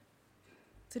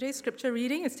Today's scripture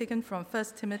reading is taken from 1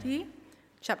 Timothy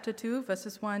chapter 2,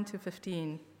 verses 1 to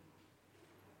 15.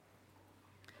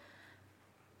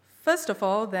 First of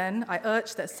all, then, I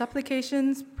urge that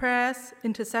supplications, prayers,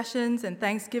 intercessions, and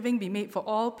thanksgiving be made for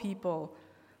all people,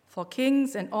 for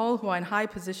kings and all who are in high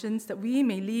positions, that we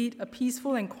may lead a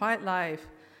peaceful and quiet life,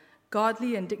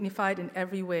 godly and dignified in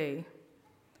every way.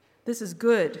 This is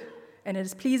good, and it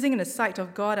is pleasing in the sight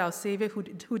of God our Savior,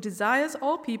 who desires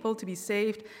all people to be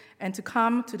saved and to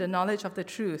come to the knowledge of the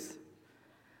truth.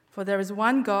 For there is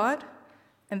one God,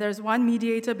 and there is one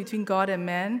mediator between God and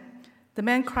man, the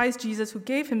man Christ Jesus, who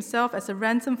gave himself as a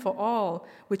ransom for all,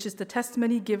 which is the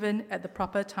testimony given at the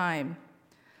proper time.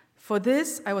 For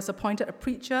this I was appointed a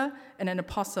preacher and an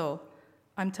apostle.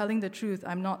 I'm telling the truth,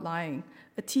 I'm not lying.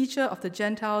 A teacher of the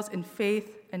Gentiles in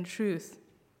faith and truth.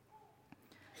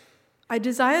 I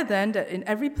desire then that in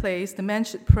every place the men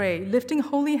should pray, lifting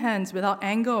holy hands without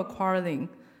anger or quarreling.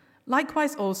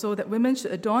 Likewise also that women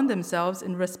should adorn themselves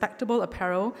in respectable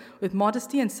apparel, with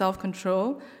modesty and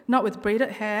self-control, not with braided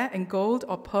hair and gold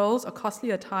or pearls or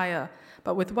costly attire,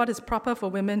 but with what is proper for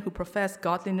women who profess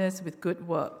godliness with good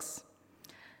works.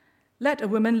 Let a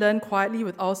woman learn quietly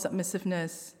with all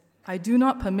submissiveness. I do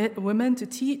not permit a woman to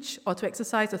teach or to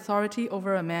exercise authority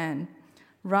over a man.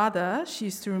 Rather, she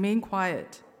is to remain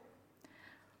quiet.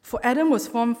 For Adam was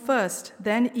formed first,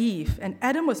 then Eve, and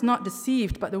Adam was not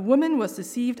deceived, but the woman was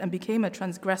deceived and became a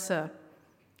transgressor.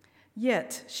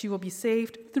 Yet she will be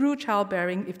saved through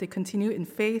childbearing if they continue in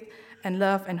faith and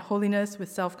love and holiness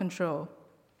with self-control.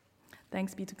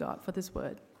 Thanks be to God for this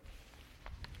word.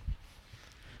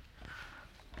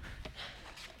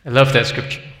 I love that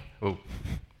scripture. Oh.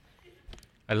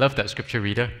 I love that scripture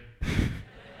reader.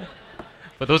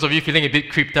 For those of you feeling a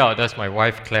bit creeped out, that's my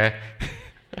wife, Claire.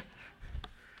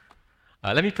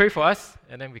 Let me pray for us,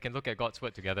 and then we can look at God's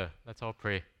word together. Let's all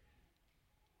pray.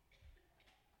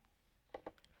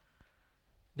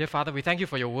 Dear Father, we thank you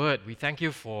for your word. We thank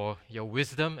you for your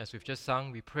wisdom, as we've just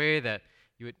sung. We pray that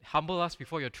you would humble us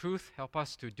before your truth, help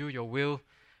us to do your will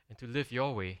and to live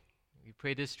your way. We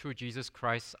pray this through Jesus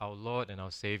Christ, our Lord and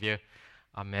our Savior.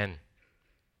 Amen.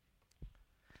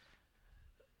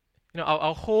 You know,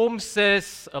 our home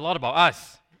says a lot about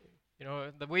us. You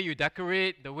know, the way you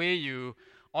decorate, the way you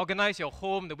organize your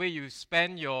home, the way you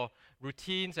spend your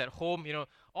routines at home, you know,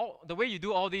 the way you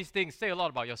do all these things say a lot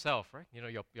about yourself, right? You know,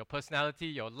 your personality,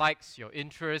 your likes, your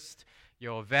interests,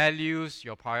 your values,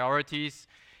 your priorities.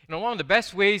 You know, one of the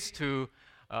best ways to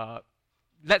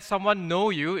let someone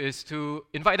know you is to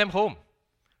invite them home,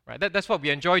 right? That's what we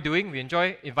enjoy doing. We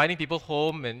enjoy inviting people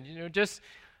home and, you know, just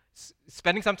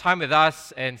spending some time with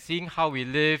us and seeing how we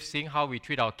live, seeing how we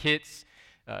treat our kids,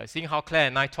 seeing how Claire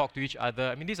and I talk to each other.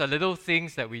 I mean, these are little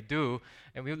things that we do,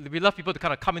 and we love people to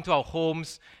kind of come into our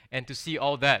homes and to see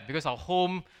all that, because our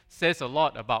home says a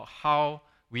lot about how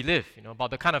we live, you know,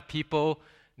 about the kind of people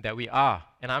that we are.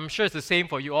 And I'm sure it's the same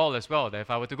for you all as well, that if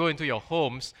I were to go into your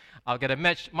homes, I'll get a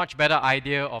much better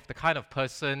idea of the kind of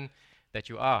person that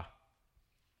you are.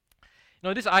 You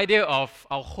know, this idea of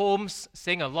our homes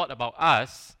saying a lot about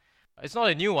us, it's not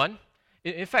a new one.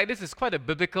 In fact, this is quite a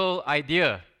biblical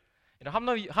idea. You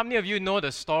know, how many of you know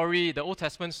the story, the Old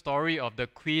Testament story of the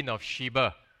Queen of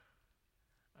Sheba?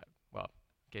 Well,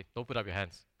 okay, don't put up your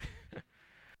hands.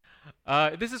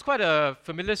 This is quite a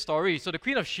familiar story. So the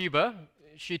Queen of Sheba,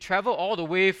 she traveled all the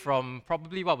way from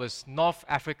probably what was North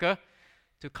Africa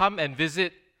to come and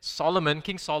visit Solomon,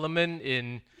 King Solomon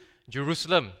in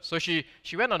Jerusalem. So she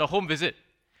went on a home visit.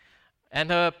 And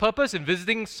her purpose in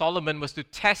visiting Solomon was to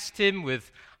test him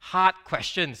with hard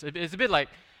questions. It's a bit like,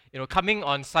 you know, coming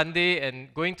on Sunday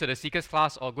and going to the Seekers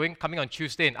class, or coming on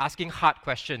Tuesday and asking hard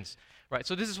questions, right?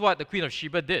 So this is what the Queen of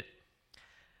Sheba did.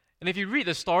 And if you read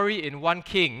the story in 1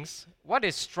 Kings, what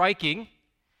is striking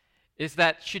is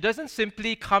that she doesn't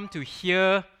simply come to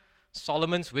hear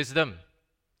Solomon's wisdom.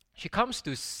 She comes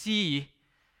to see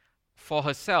for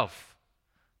herself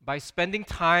by spending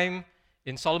time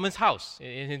in Solomon's house,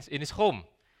 in his home.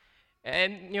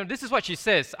 And, you know, this is what she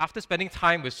says after spending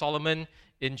time with Solomon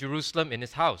in Jerusalem in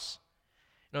his house.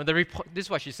 You know, this is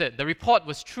what she said. The report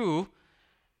was true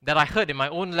that I heard in my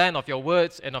own land of your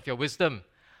words and of your wisdom,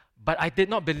 but I did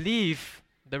not believe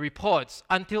the reports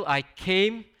until I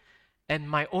came and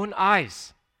my own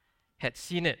eyes had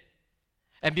seen it.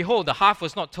 And behold, the half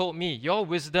was not told me. Your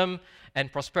wisdom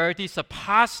and prosperity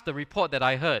surpassed the report that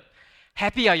I heard.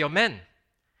 Happy are your men.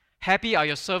 Happy are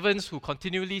your servants who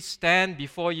continually stand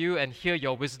before you and hear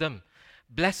your wisdom.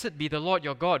 Blessed be the Lord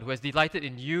your God, who has delighted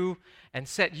in you and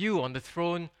set you on the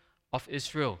throne of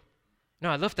Israel.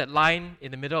 Now, I love that line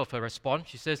in the middle of her response.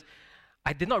 She says,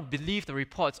 I did not believe the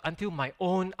reports until my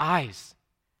own eyes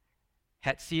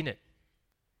had seen it.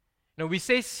 We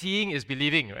say seeing is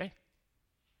believing, right?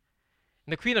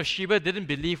 And the Queen of Sheba didn't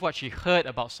believe what she heard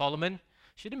about Solomon.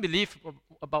 She didn't believe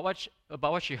about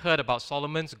what she heard about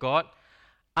Solomon's God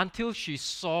until she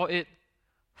saw it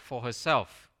for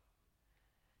herself.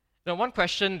 One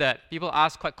question that people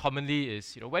ask quite commonly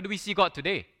is, where do we see God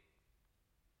today?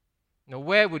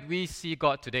 Where would we see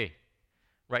God today?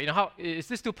 Right? How is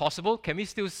this still possible? Can we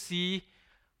still see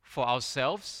for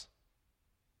ourselves?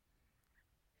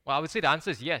 Well, I would say the answer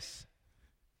is yes.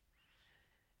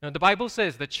 The Bible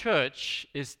says the church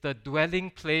is the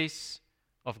dwelling place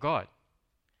of God.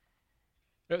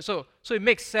 So it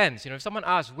makes sense. If someone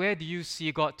asks, where do you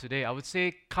see God today? I would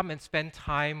say, come and spend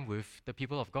time with the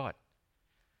people of God.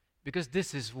 Because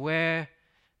this is where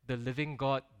the living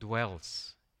God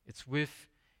dwells. It's with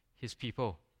His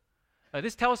people.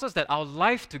 This tells us that our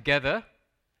life together,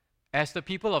 as the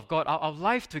people of God, our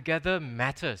life together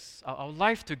matters. Our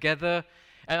life together,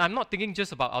 and I'm not thinking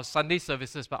just about our Sunday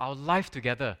services, but our life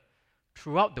together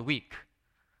throughout the week.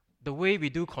 The way we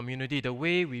do community, the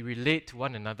way we relate to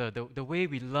one another, the way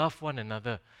we love one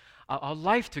another. Our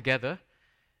life together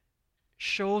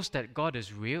shows that God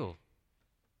is real.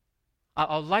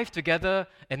 Our life together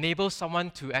enables someone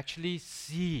to actually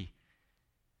see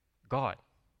God.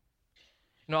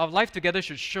 Our life together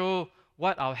should show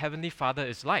what our Heavenly Father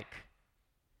is like.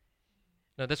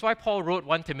 That's why Paul wrote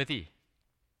 1 Timothy.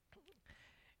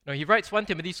 He writes 1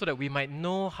 Timothy so that we might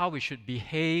know how we should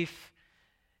behave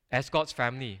as God's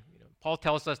family. Paul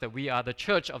tells us that we are the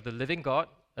church of the living God,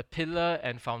 a pillar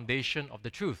and foundation of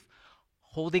the truth,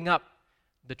 holding up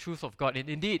the truth of God, and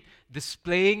indeed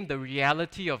displaying the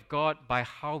reality of God by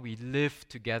how we live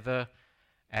together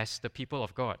as the people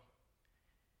of God.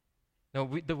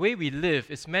 The way we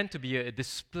live is meant to be a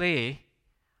display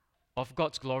of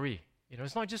God's glory.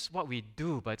 It's not just what we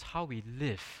do, but it's how we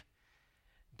live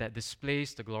that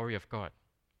displays the glory of God.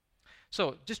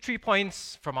 So, just 3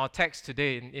 points from our text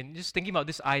today in just thinking about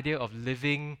this idea of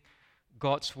living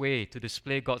God's way to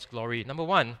display God's glory. Number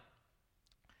 1,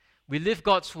 we live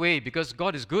God's way because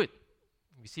God is good.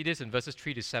 We see this in verses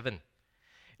 3 to 7.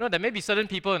 There may be certain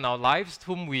people in our lives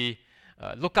whom we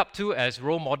look up to as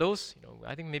role models.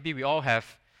 I think maybe we all have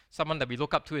someone that we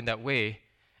look up to in that way.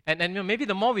 And maybe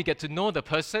the more we get to know the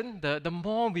person, the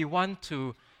more we want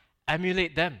to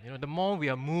emulate them. The more we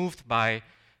are moved by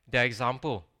their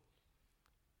example.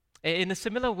 In a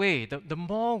similar way, the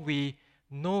more we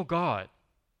know God,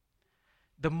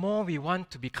 the more we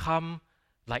want to become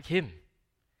like Him.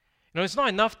 It's not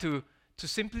enough to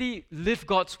simply live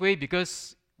God's way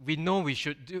because we know we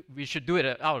should do it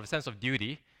out of a sense of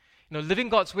duty. Living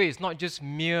God's way is not just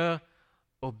mere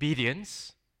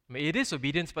obedience. It is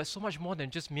obedience, but so much more than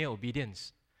just mere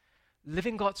obedience.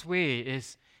 Living God's way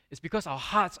is because our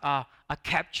hearts are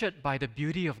captured by the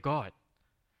beauty of God.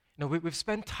 We've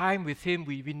spent time with Him,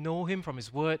 we know Him from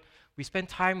His Word, we spend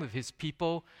time with His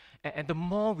people, and the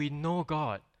more we know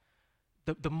God,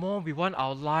 the more we want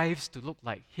our lives to look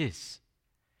like His.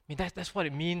 That's what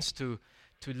it means to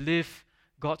live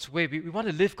God's way. We want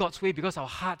to live God's way because our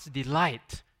hearts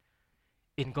delight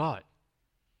in God.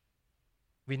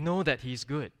 We know that He's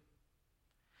good.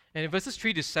 And in verses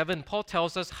 3 to 7, Paul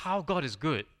tells us how God is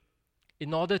good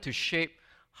in order to shape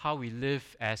how we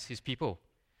live as His people.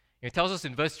 He tells us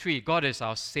in verse 3, God is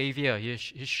our Savior. He's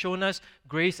shown us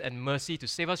grace and mercy to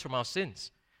save us from our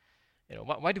sins.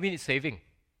 Why do we need saving?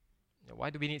 Why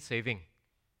do we need saving?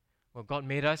 Well, God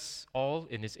made us all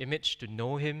in His image to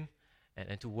know Him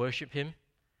and to worship Him.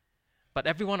 But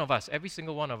every one of us, every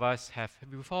single one of us,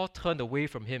 we've all turned away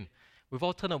from Him. We've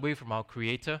all turned away from our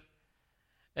Creator.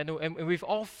 And we've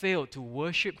all failed to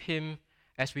worship Him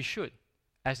as we should,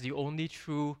 as the only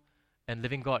true and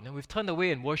living God. And we've turned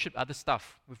away and worshipped other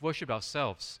stuff. We've worshipped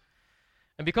ourselves.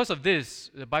 And because of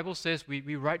this, the Bible says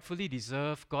we rightfully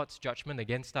deserve God's judgment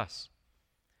against us.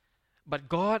 But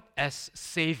God as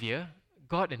Savior,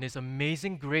 God in His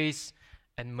amazing grace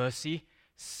and mercy,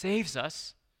 saves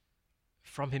us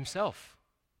from Himself.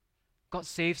 God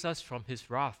saves us from His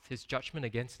wrath, His judgment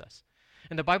against us.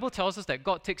 And the Bible tells us that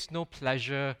God takes no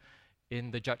pleasure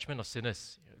in the judgment of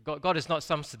sinners. God is not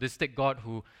some sadistic God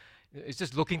who is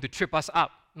just looking to trip us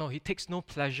up. No, He takes no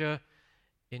pleasure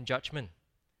in judgment.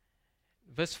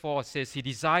 Verse 4 says, He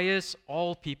desires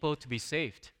all people to be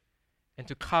saved and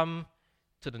to come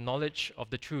to the knowledge of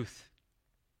the truth.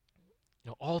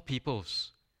 All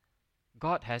peoples.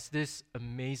 God has this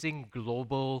amazing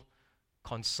global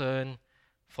concern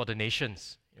for the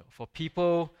nations, for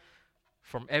people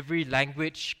from every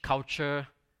language, culture,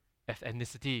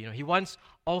 ethnicity. He wants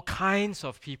all kinds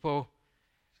of people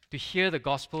to hear the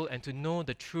gospel and to know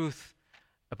the truth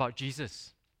about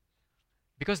Jesus.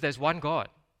 Because there's one God,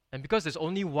 And because there's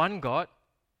only one God,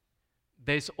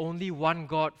 there's only one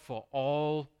God for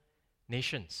all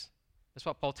nations. That's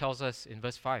what Paul tells us in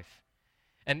verse 5.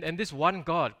 And this one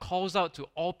God calls out to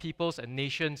all peoples and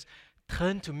nations,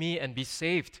 turn to me and be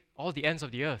saved, all the ends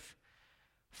of the earth.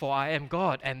 For I am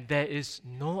God, and there is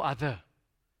no other.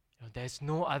 There's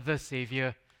no other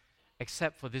Savior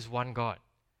except for this one God.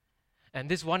 And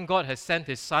this one God has sent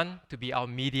His Son to be our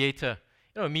mediator.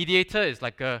 A mediator is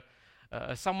like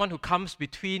someone who comes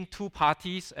between two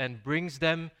parties and brings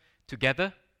them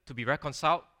together to be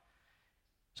reconciled.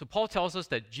 So Paul tells us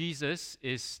that Jesus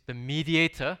is the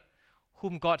mediator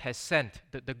whom God has sent,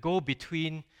 the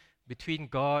go-between between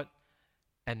God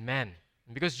and man.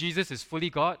 And because Jesus is fully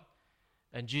God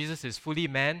and Jesus is fully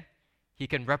man, He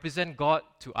can represent God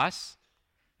to us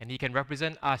and He can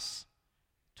represent us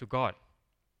to God.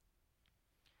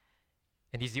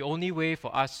 And He's the only way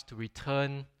for us to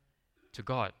return to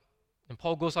God. And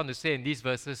Paul goes on to say in these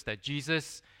verses that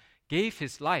Jesus gave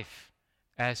His life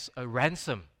as a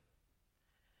ransom.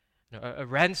 A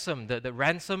ransom, the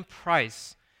ransom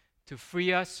price to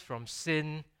free us from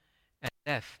sin and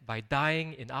death by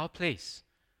dying in our place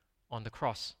on the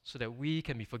cross so that we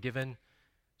can be forgiven,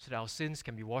 so that our sins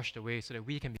can be washed away, so that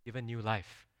we can be given new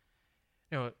life.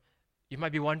 You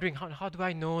might be wondering, how do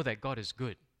I know that God is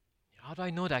good? How do I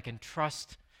know that I can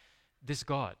trust this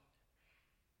God?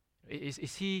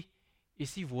 Is He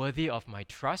worthy of my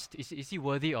trust? Is He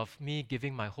worthy of me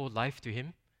giving my whole life to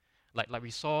Him? Like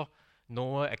we saw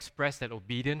Noah express that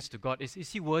obedience to God.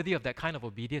 Is He worthy of that kind of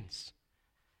obedience?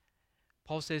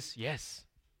 Paul says yes.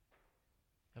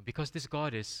 Because this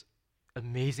God is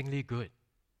amazingly good.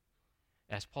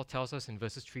 As Paul tells us in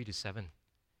verses 3 to 7.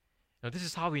 Now this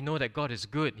is how we know that God is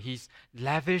good. He's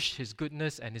lavished His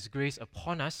goodness and His grace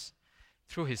upon us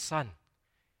through His Son,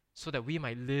 so that we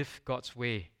might live God's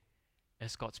way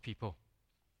as God's people.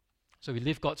 So we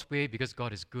live God's way because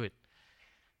God is good.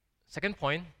 Second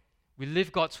point, we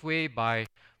live God's way by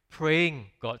praying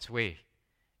God's way.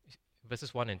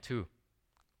 Verses 1 and 2.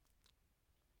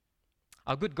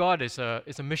 Our good God is a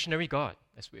missionary God,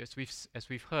 as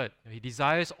we've heard. He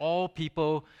desires all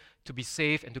people to be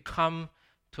saved and to come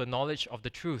to a knowledge of the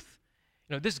truth.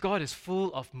 This God is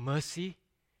full of mercy.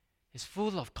 He's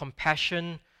full of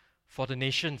compassion for the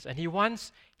nations, and He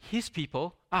wants His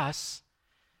people, us,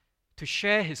 to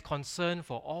share His concern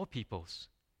for all peoples.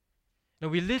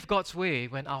 We live God's way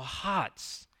when our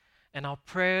hearts and our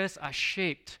prayers are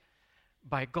shaped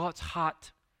by God's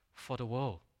heart for the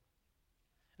world.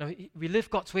 We live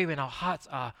God's way when our hearts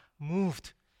are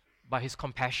moved by His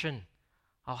compassion.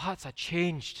 Our hearts are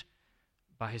changed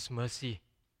by His mercy.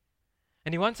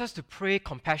 And He wants us to pray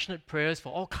compassionate prayers for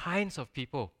all kinds of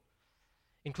people,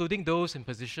 including those in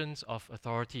positions of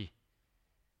authority.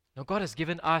 God has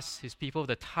given us, His people,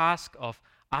 the task of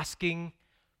asking,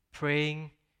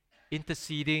 praying,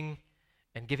 interceding,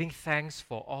 and giving thanks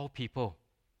for all people.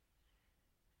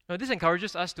 This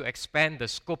encourages us to expand the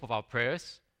scope of our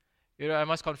prayers. I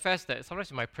must confess that sometimes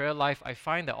in my prayer life, I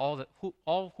find that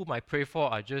all whom I pray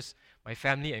for are just my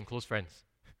family and close friends.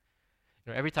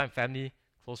 Every time family,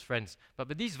 close friends.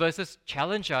 But these verses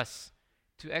challenge us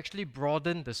to actually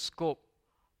broaden the scope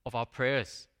of our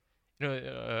prayers.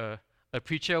 A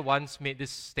preacher once made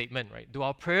this statement, right? Do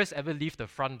our prayers ever leave the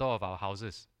front door of our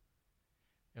houses?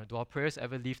 Do our prayers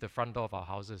ever leave the front door of our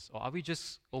houses? Or are we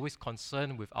just always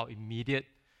concerned with our immediate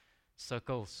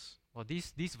circles? Well,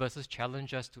 these verses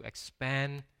challenge us to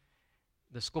expand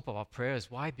the scope of our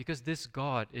prayers. Why? Because this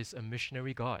God is a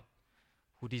missionary God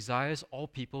who desires all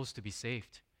peoples to be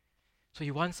saved. So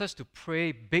He wants us to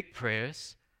pray big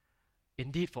prayers,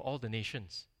 indeed for all the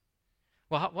nations.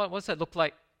 Well, what's that look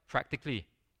like practically?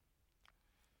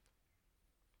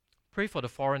 Pray for the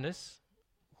foreigners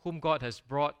whom God has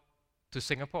brought to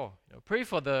Singapore. Pray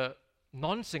for the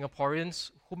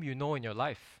non-Singaporeans whom you know in your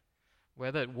life,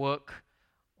 whether at work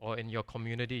or in your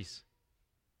communities.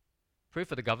 Pray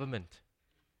for the government.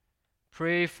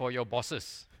 Pray for your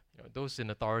bosses, those in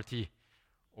authority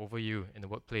over you in the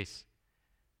workplace.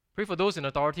 Pray for those in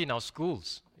authority in our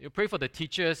schools. Pray for the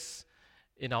teachers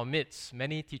in our midst,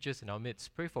 many teachers in our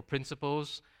midst. Pray for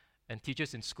principals and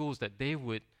teachers in schools that they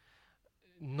would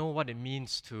know what it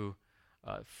means to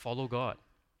follow God.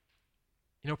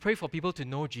 Pray for people to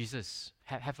know Jesus,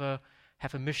 have a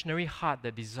missionary heart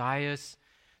that desires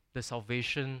the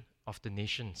salvation of the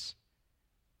nations.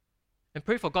 And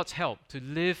pray for God's help to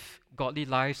live godly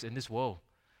lives in this world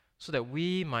so that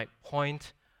we might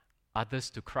point others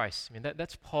to Christ.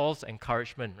 That's Paul's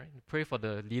encouragement, right? Pray for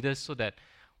the leaders so that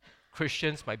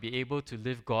Christians might be able to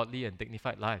live godly and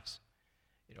dignified lives.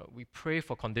 We pray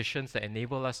for conditions that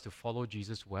enable us to follow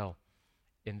Jesus well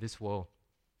in this world.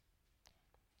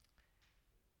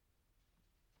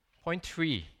 Point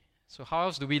 3. So how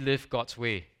else do we live God's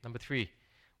way? Number 3.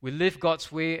 We live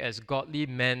God's way as godly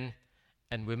men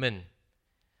and women.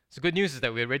 So good news is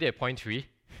that we're already at point 3.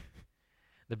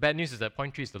 The bad news is that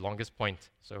point 3 is the longest point.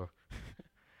 So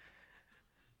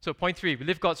point 3, we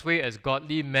live God's way as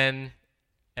godly men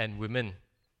and women.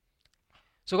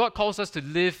 So God calls us to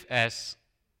live as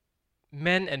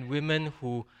men and women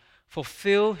who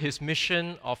fulfill His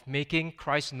mission of making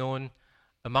Christ known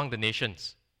among the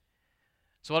nations.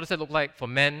 So what does that look like for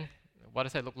men? What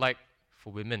does that look like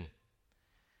for women?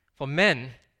 For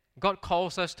men, God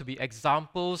calls us to be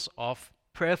examples of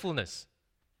prayerfulness.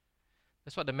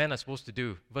 That's what the men are supposed to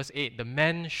do. Verse 8, the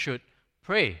men should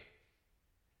pray.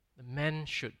 The men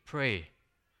should pray.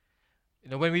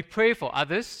 When we pray for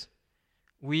others,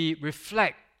 we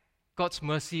reflect God's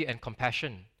mercy and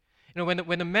compassion. When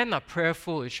the men are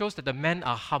prayerful, it shows that the men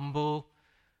are humble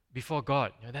before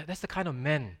God. That's the kind of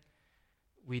men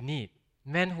we need.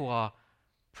 Men who are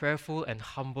prayerful and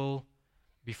humble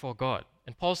before God.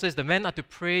 And Paul says the men are to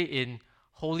pray in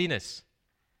holiness.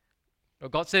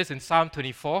 God says in Psalm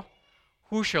 24,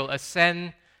 who shall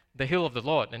ascend the hill of the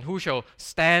Lord, and who shall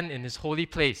stand in His holy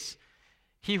place?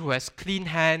 He who has clean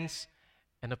hands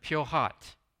and a pure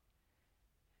heart.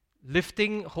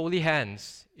 Lifting holy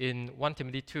hands in 1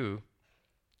 Timothy 2,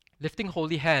 lifting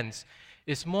holy hands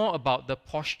is more about the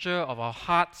posture of our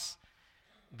hearts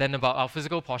than about our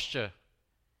physical posture.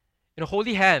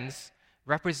 Holy hands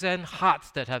represent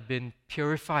hearts that have been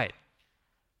purified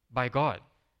by God.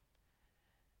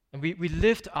 And we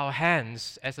lift our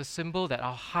hands as a symbol that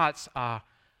our hearts are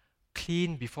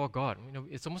clean before God.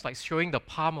 It's almost like showing the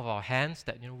palm of our hands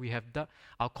that we have done,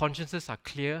 our consciences are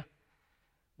clear.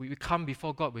 We come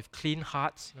before God with clean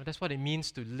hearts. That's what it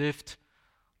means to lift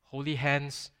holy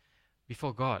hands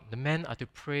before God. The men are to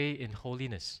pray in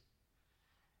holiness.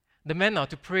 The men are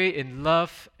to pray in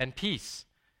love and peace,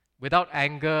 without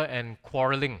anger and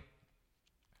quarreling.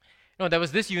 There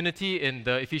was this unity in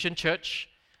the Ephesian church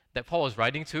that Paul was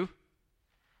writing to.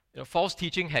 False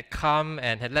teaching had come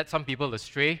and had led some people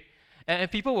astray,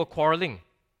 and people were quarreling,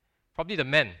 probably the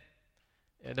men.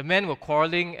 The men were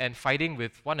quarreling and fighting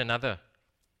with one another.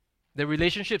 The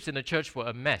relationships in the church were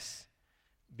a mess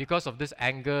because of this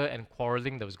anger and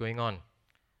quarreling that was going on.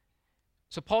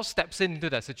 So Paul steps into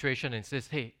that situation and says,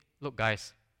 hey, look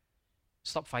guys,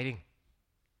 stop fighting.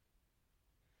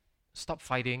 Stop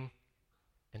fighting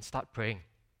and start praying.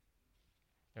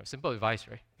 Simple advice,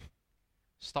 right?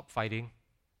 Stop fighting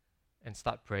and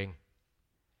start praying.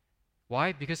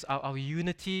 Why? Because our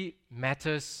unity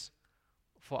matters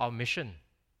for our mission.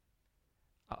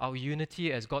 Our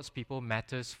unity as God's people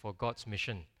matters for God's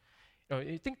mission.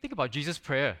 Think about Jesus'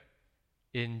 prayer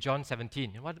in John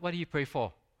 17. What did He pray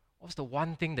for? What was the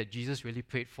one thing that Jesus really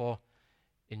prayed for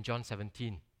in John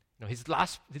 17? His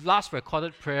last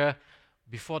recorded prayer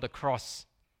before the cross,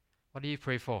 what did He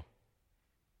pray for?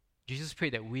 Jesus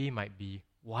prayed that we might be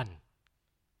one.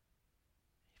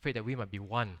 He prayed that we might be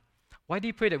one. Why did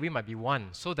He pray that we might be one?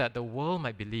 So that the world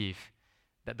might believe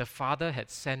that the Father had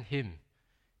sent Him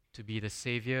to be the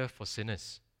Savior for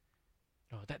sinners.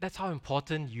 That's how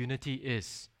important unity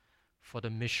is for the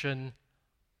mission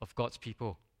of God's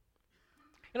people.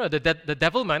 The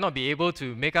devil might not be able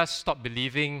to make us stop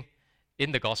believing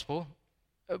in the gospel,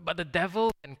 but the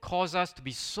devil can cause us to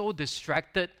be so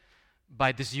distracted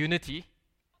by disunity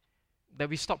that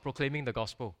we stop proclaiming the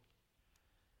gospel.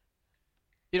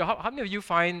 How many of you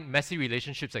find messy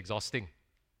relationships exhausting?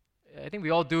 I think we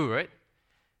all do, right?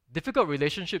 Difficult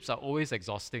relationships are always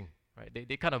exhausting, right?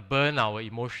 They kind of burn our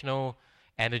emotional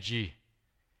energy.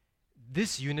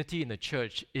 This unity in the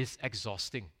church is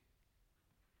exhausting.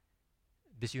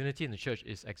 This unity in the church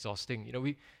is exhausting.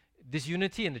 This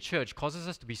unity in the church causes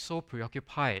us to be so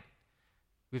preoccupied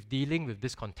with dealing with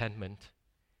discontentment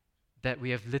that we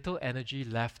have little energy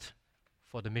left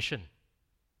for the mission.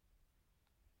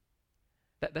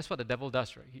 That's what the devil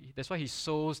does, right? That's why he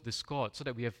sows discord, so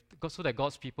that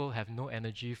God's people have no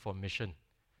energy for mission,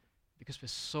 because we're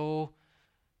so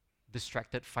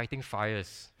distracted fighting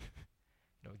fires,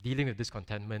 dealing with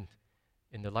discontentment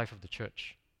in the life of the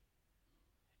church.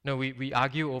 We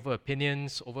argue over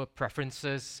opinions, over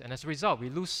preferences, and as a result, we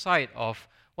lose sight of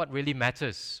what really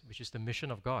matters, which is the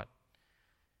mission of God.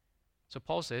 So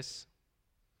Paul says,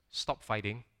 stop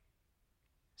fighting,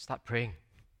 start praying.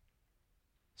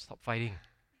 Stop fighting,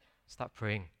 start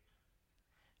praying.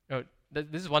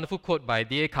 This is a wonderful quote by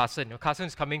D.A. Carson. Carson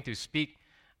is coming to speak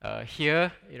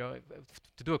here,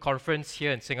 to do a conference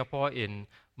here in Singapore in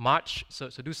March, so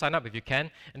do sign up if you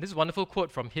can. And this is a wonderful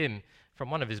quote from him,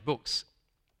 from one of his books.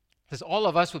 It says, all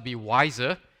of us would be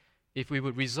wiser if we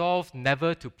would resolve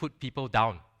never to put people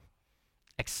down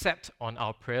accept on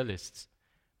our prayer lists,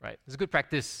 right? It's a good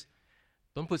practice.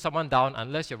 Don't put someone down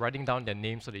unless you're writing down their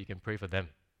name so that you can pray for them.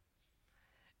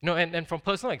 And from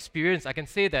personal experience, I can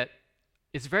say that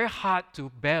it's very hard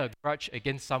to bear a grudge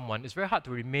against someone. It's very hard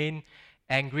to remain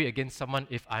angry against someone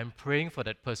if I'm praying for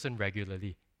that person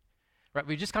regularly. Right?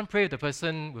 We just can't pray with the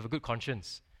person with a good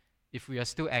conscience if we are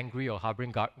still angry or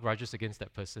harboring grudges against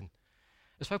that person.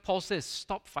 That's why Paul says,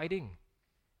 stop fighting.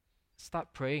 Start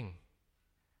praying.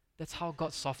 That's how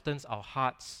God softens our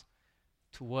hearts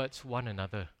towards one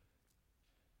another.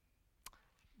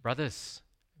 Brothers,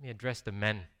 let me address the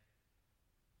men.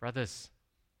 Brothers,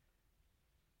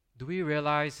 do we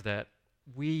realize that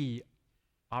we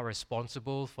are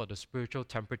responsible for the spiritual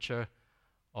temperature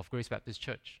of Grace Baptist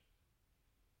Church?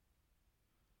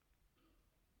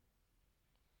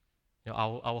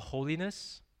 Our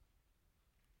holiness,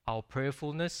 our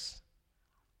prayerfulness,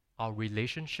 our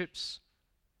relationships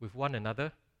with one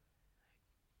another,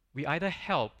 we either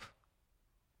help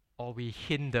or we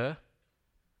hinder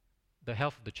the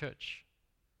health of the church.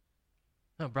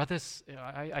 Now, brothers,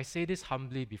 I say this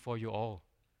humbly before you all.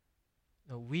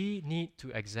 Now, we need to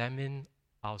examine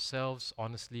ourselves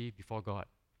honestly before God.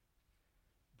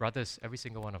 Brothers, every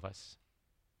single one of us.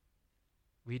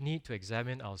 We need to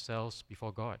examine ourselves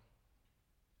before God.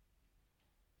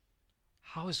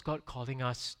 How is God calling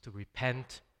us to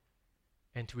repent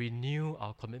and to renew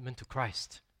our commitment to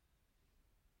Christ?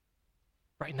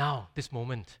 Right now, this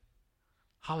moment,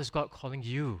 how is God calling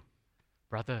you,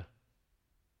 brother,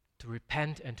 to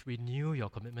repent and to renew your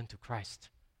commitment to Christ?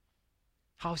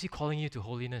 How is He calling you to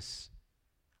holiness?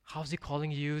 How is He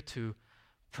calling you to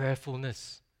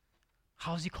prayerfulness?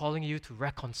 How is He calling you to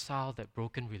reconcile that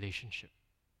broken relationship?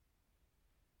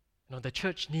 The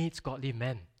church needs godly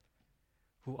men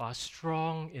who are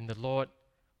strong in the Lord,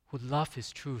 who love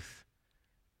His truth,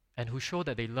 and who show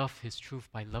that they love His truth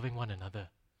by loving one another.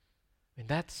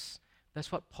 That's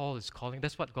what Paul is calling,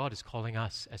 that's what God is calling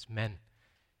us as men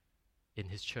in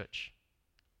His church.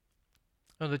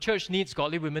 Now, the church needs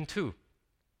godly women too.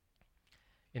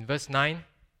 In verse 9,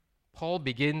 Paul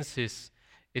begins his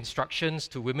instructions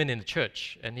to women in the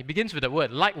church, and he begins with the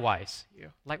word likewise.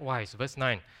 Likewise, verse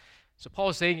 9. So Paul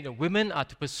is saying, women are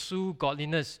to pursue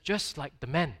godliness just like the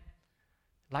men.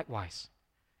 Likewise.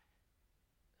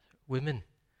 Women,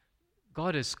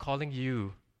 God is calling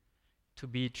you to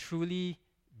be truly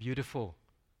beautiful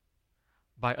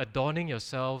by adorning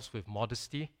yourselves with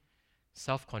modesty,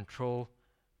 self-control,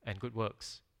 and good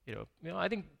works. I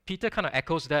think Peter kind of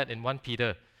echoes that in 1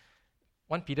 Peter.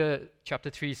 1 Peter chapter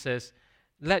 3 says,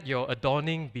 let your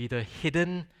adorning be the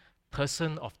hidden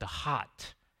person of the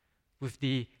heart with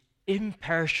the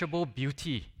imperishable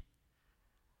beauty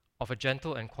of a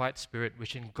gentle and quiet spirit,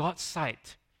 which in God's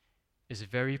sight is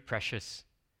very precious.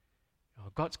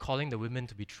 God's calling the women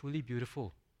to be truly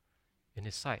beautiful in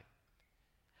His sight.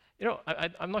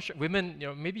 I'm not sure, women,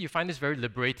 maybe you find this very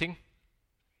liberating.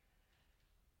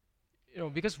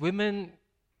 Because women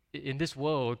in this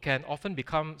world can often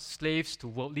become slaves to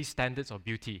worldly standards of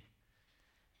beauty.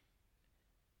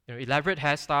 Elaborate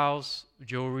hairstyles,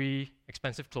 jewelry,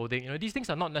 expensive clothing, these things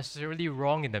are not necessarily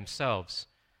wrong in themselves.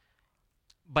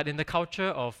 But in the culture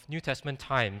of New Testament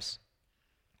times,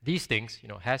 these things,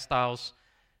 hairstyles,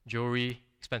 jewelry,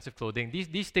 expensive clothing,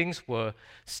 these things were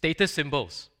status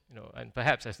symbols, and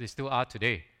perhaps as they still are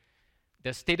today.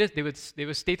 They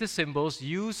were status symbols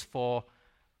used for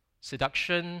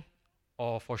seduction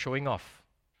or for showing off,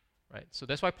 right? So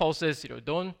that's why Paul says,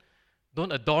 don't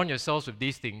adorn yourselves with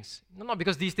these things. Not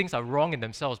because these things are wrong in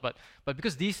themselves, but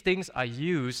because these things are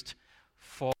used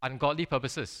for ungodly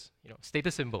purposes,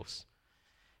 status symbols.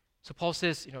 So Paul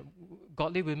says,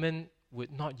 godly women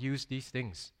would not use these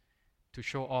things to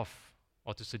show off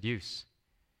or to seduce.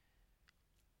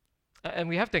 And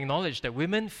we have to acknowledge that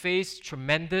women face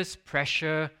tremendous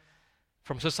pressure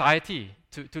from society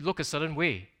to look a certain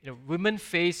way. Women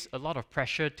face a lot of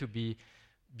pressure to be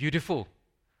beautiful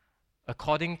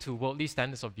according to worldly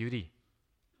standards of beauty.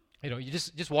 You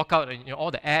just walk out and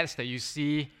all the ads that you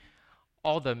see,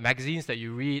 all the magazines that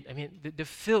you read, they're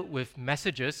filled with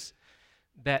messages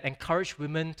that encourage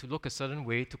women to look a certain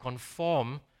way, to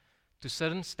conform to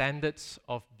certain standards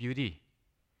of beauty.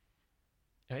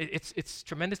 It's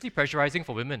tremendously pressurizing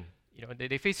for women.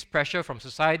 They face pressure from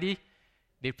society,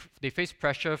 they face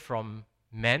pressure from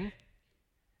men,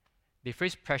 they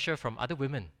face pressure from other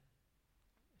women,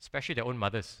 especially their own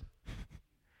mothers.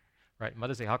 Right?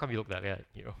 Mothers say, how come you look like that?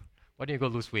 Why don't you go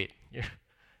lose weight?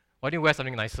 Why don't you wear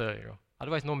something nicer?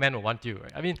 Otherwise, no man will want you.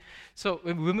 Right? So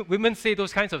when women say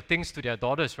those kinds of things to their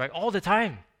daughters, right, all the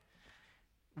time.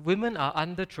 Women are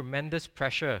under tremendous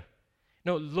pressure.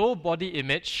 Low body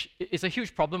image is a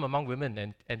huge problem among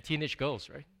women and teenage girls,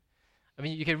 right? I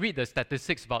mean, you can read the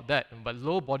statistics about that, but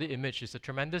low body image is a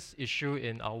tremendous issue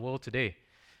in our world today.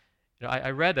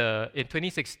 I read in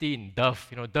 2016, Dove,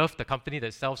 Dove, the company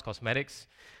that sells cosmetics,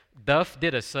 Dove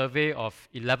did a survey of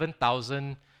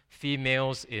 11,000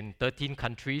 females in 13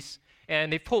 countries,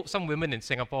 and they polled some women in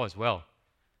Singapore as well.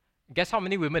 Guess how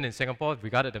many women in Singapore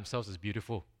regarded themselves as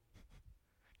beautiful?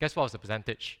 Guess what was the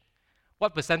percentage?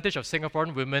 What percentage of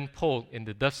Singaporean women polled in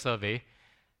the Dove survey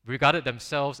regarded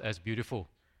themselves as beautiful?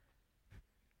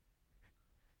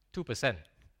 2%.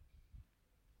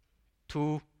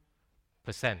 2%.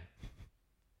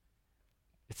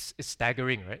 It's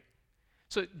staggering, right?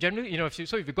 So generally, if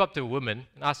you go up to a woman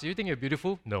and ask, "Do you think you're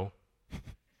beautiful?" No.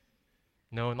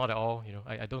 No, not at all.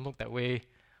 I don't look that way.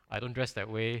 I don't dress that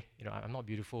way. I'm not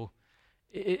beautiful.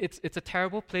 It's a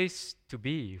terrible place to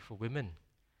be for women.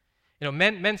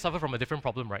 Men suffer from a different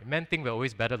problem, right? Men think we're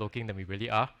always better looking than we really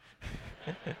are.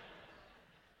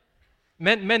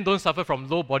 Men don't suffer from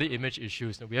low body image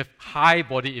issues. We have high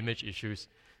body image issues.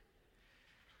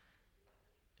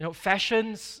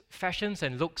 Fashions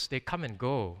and looks, they come and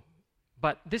go.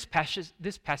 But this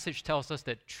passage tells us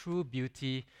that true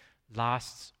beauty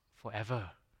lasts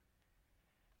forever.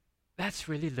 That's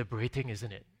really liberating,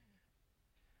 isn't it?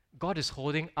 God is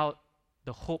holding out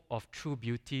the hope of true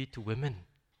beauty to women.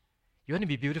 You want to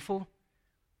be beautiful?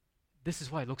 This is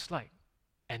what it looks like.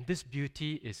 And this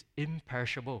beauty is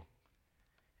imperishable.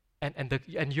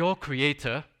 And your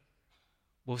Creator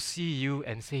will see you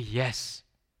and say, "Yes,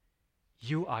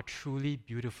 you are truly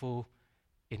beautiful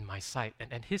in my sight."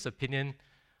 And His opinion,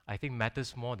 I think,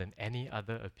 matters more than any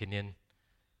other opinion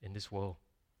in this world.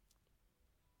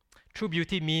 True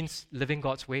beauty means living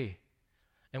God's way.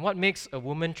 And what makes a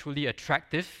woman truly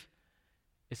attractive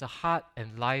is a heart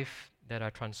and life that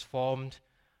are transformed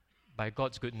by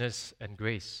God's goodness and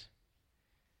grace.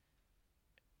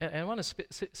 And I want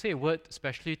to say a word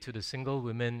especially to the single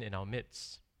women in our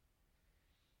midst.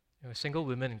 Single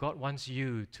women, God wants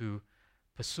you to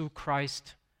pursue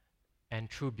Christ and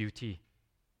true beauty.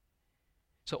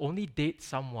 So only date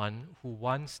someone who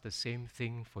wants the same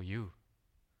thing for you,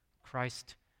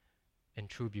 Christ and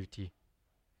true beauty.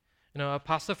 A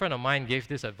pastor friend of mine gave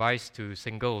this advice to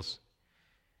singles.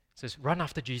 He says, run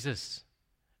after Jesus.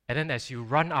 And then as you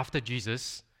run after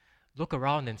Jesus, look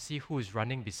around and see who is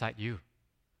running beside you.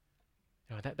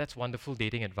 That's wonderful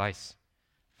dating advice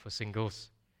for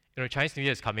singles. Chinese New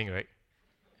Year is coming, right?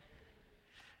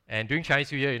 And during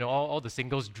Chinese New Year, all the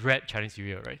singles dread Chinese New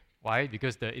Year, right? Why?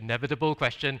 Because the inevitable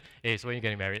question is, when are you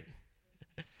getting married?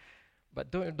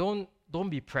 But don't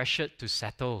be pressured to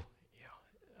settle.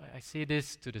 I say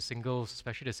this to the singles,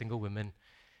 especially the single women.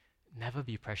 Never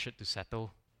be pressured to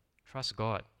settle. Trust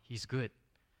God. He's good.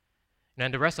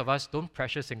 And the rest of us, don't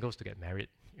pressure singles to get married.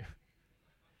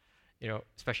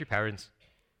 Especially parents.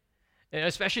 And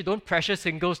especially don't pressure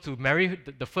singles to marry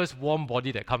the first warm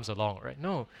body that comes along, right?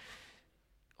 No.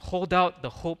 Hold out the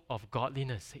hope of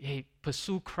godliness. Hey,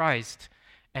 pursue Christ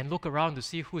and look around to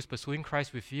see who is pursuing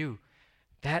Christ with you.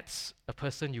 That's a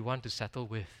person you want to settle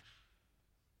with.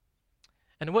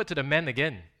 And a word to the men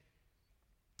again.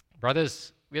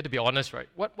 Brothers, we have to be honest, right?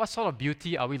 What sort of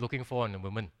beauty are we looking for in a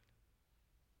woman?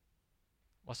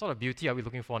 What sort of beauty are we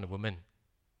looking for in a woman?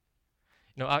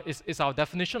 Is our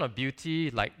definition of beauty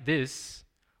like this,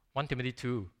 1 Timothy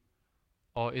 2?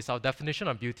 Or is our definition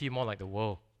of beauty more like the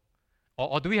world?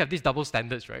 Or do we have these double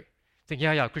standards, right? Think,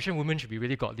 Christian women should be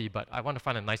really godly, but I want to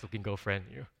find a nice-looking girlfriend.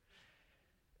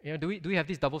 Do we have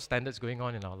these double standards going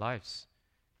on in our lives?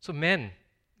 So men,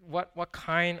 what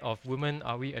kind of women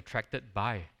are we attracted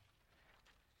by?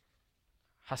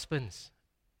 Husbands,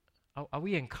 are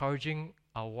we encouraging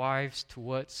our wives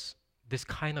towards this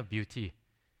kind of beauty?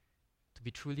 To be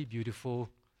truly beautiful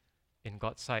in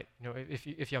God's sight.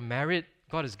 If you're married,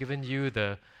 God has given you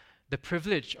the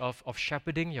privilege of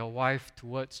shepherding your wife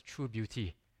towards true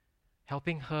beauty,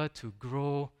 helping her to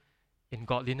grow in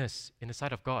godliness in the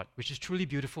sight of God, which is truly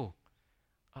beautiful.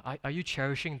 Are you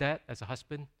cherishing that as a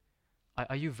husband?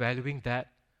 Are you valuing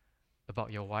that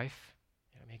about your wife?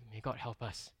 May God help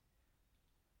us.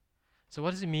 So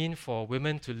what does it mean for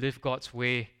women to live God's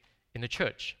way in the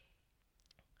church?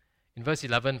 In verse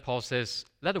 11, Paul says,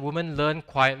 "Let a woman learn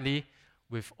quietly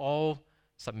with all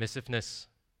submissiveness."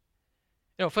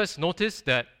 First, notice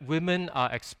that women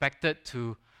are expected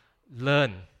to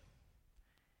learn.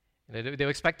 They're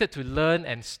expected to learn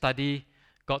and study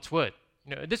God's word.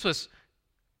 This was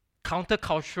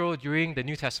countercultural during the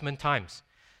New Testament times.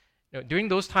 During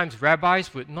those times,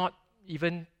 rabbis would not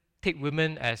even take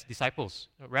women as disciples.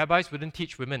 Rabbis wouldn't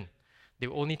teach women. They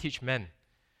would only teach men.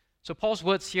 So Paul's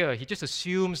words here, he just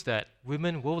assumes that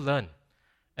women will learn,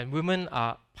 and women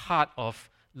are part of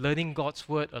learning God's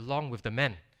word along with the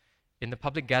men in the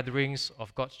public gatherings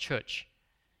of God's church.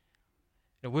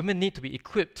 Women need to be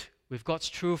equipped with God's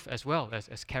truth as well,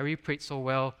 as Carrie prayed so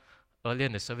well earlier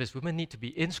in the service. Women need to be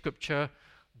in Scripture,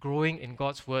 growing in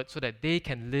God's word, so that they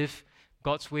can live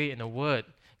God's way in a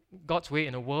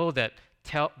world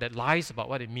that lies about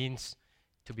what it means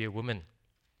to be a woman.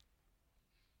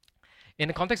 In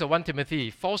the context of 1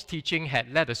 Timothy, false teaching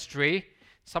had led astray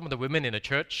some of the women in the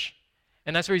church,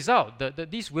 and as a result,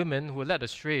 these women who were led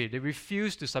astray, they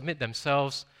refused to submit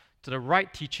themselves to the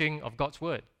right teaching of God's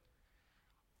word.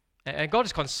 And God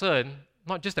is concerned,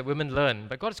 not just that women learn,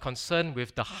 but God is concerned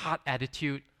with the heart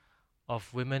attitude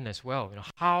of women as well.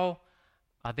 How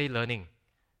are they learning?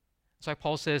 That's why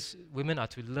Paul says women are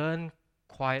to learn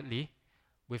quietly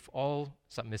with all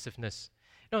submissiveness.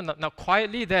 Now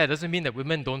quietly there doesn't mean that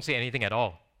women don't say anything at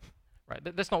all. Right?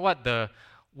 That's not what the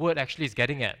word actually is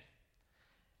getting at.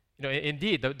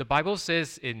 Indeed, the Bible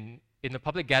says in the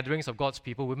public gatherings of God's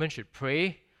people, women should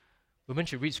pray, women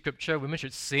should read scripture, women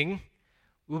should sing.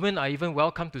 Women are even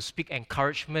welcome to speak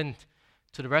encouragement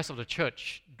to the rest of the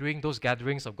church during those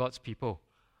gatherings of God's people.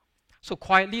 So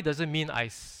quietly doesn't mean I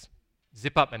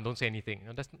zip up and don't say anything.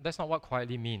 That's not what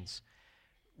quietly means.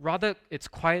 Rather, it's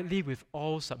quietly with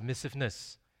all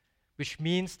submissiveness, which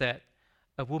means that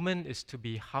a woman is to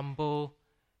be humble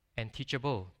and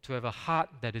teachable, to have a heart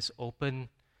that is open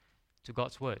to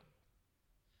God's word.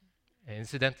 And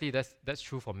incidentally, that's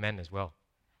true for men as well.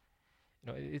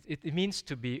 It means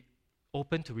to be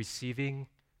open to receiving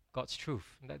God's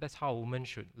truth. That's how a woman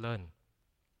should learn. And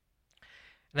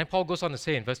then Paul goes on to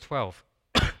say in verse 12,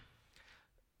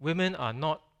 women are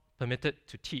not permitted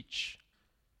to teach.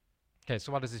 Okay,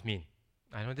 so what does this mean?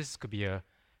 I know this could be a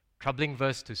troubling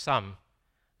verse to some.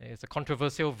 It's a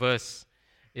controversial verse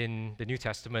in the New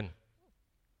Testament.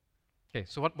 Okay,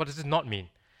 so what does this not mean?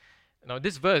 Now,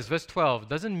 this verse 12,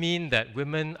 doesn't mean that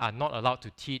women are not allowed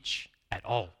to teach at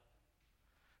all.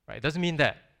 Right? It doesn't mean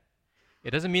that. It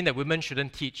doesn't mean that women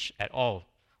shouldn't teach at all.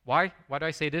 Why? Why do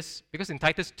I say this? Because in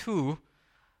Titus 2,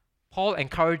 Paul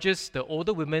encourages the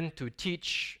older women to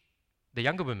teach the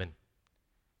younger women.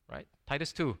 Right?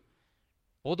 Titus 2.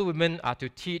 Older women are to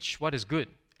teach what is good,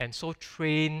 and so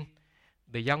train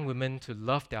the young women to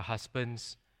love their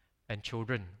husbands and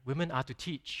children. Women are to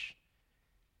teach.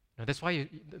 That's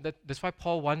why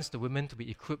Paul wants the women to be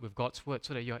equipped with God's word,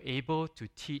 so that you're able to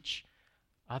teach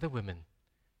other women,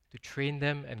 to train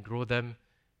them and grow them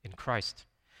in Christ.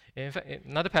 In fact, in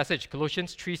another passage,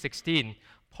 Colossians 3:16,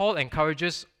 Paul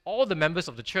encourages all the members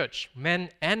of the church,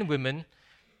 men and women,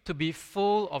 to be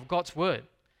full of God's word,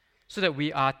 so that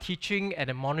we are teaching and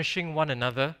admonishing one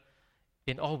another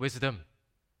in all wisdom.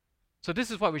 So this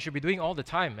is what we should be doing all the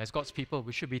time as God's people.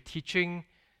 We should be teaching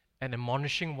and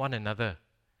admonishing one another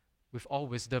with all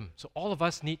wisdom. So all of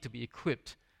us need to be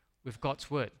equipped with God's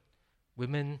word,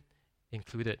 women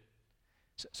included.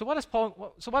 So what does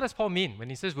Paul mean when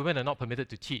he says women are not permitted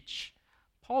to teach?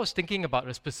 Paul is thinking about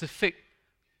a specific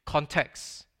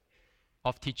context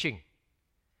of teaching.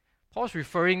 Paul is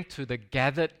referring to the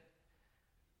gathered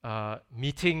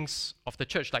meetings of the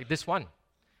church, like this one.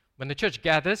 When the church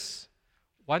gathers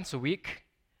once a week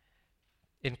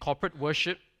in corporate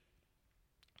worship,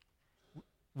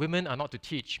 women are not to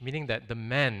teach, meaning that the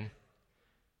men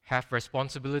have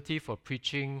responsibility for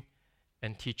preaching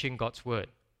and teaching God's word.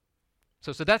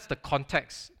 So that's the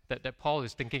context that Paul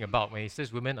is thinking about when he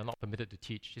says women are not permitted to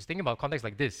teach. He's thinking about a context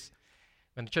like this.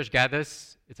 When the church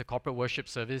gathers, it's a corporate worship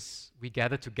service. We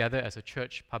gather together as a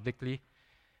church publicly.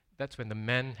 That's when the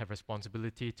men have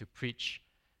responsibility to preach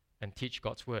and teach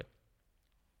God's word.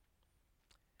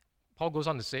 Paul goes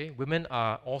on to say, women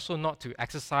are also not to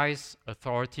exercise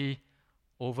authority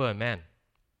over a man.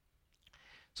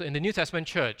 So in the New Testament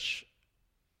church,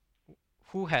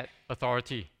 who had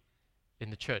authority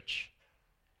in the church?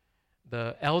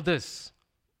 The elders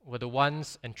were the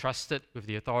ones entrusted with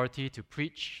the authority to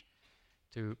preach,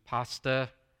 to pastor,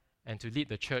 and to lead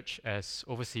the church as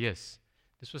overseers.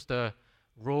 This was the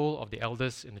role of the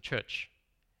elders in the church.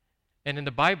 And in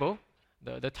the Bible,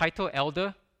 the title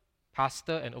elder,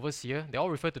 pastor, and overseer, they all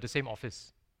refer to the same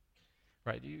office.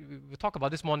 Right? We'll talk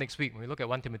about this more next week when we look at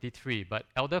 1 Timothy 3. But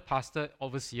elder, pastor,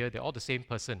 overseer, they're all the same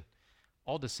person,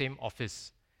 all the same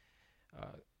office.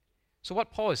 So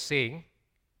what Paul is saying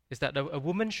is that a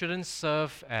woman shouldn't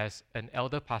serve as an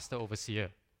elder, pastor, overseer.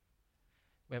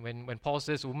 When Paul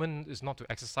says a woman is not to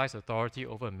exercise authority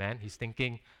over a man, he's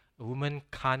thinking a woman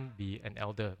can't be an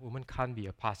elder, a woman can't be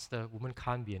a pastor, a woman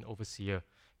can't be an overseer,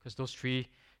 because those three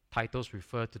titles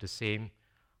refer to the same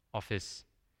office.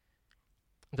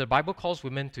 The Bible calls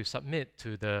women to submit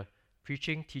to the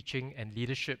preaching, teaching, and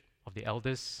leadership of the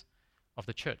elders of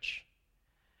the church.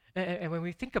 And when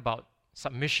we think about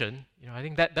submission, I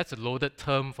think that's a loaded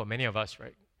term for many of us,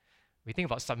 right? We think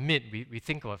about submit, we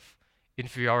think of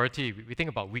inferiority, we think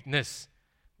about weakness,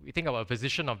 we think about a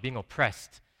position of being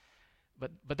oppressed.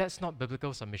 But that's not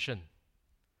biblical submission.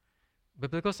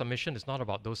 Biblical submission is not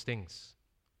about those things.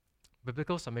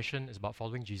 Biblical submission is about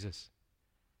following Jesus.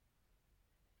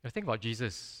 Think about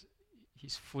Jesus.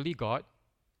 He's fully God,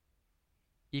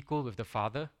 equal with the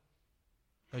Father.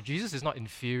 Now, Jesus is not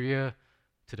inferior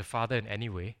to the Father in any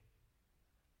way.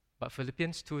 But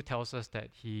Philippians 2 tells us that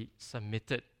he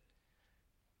submitted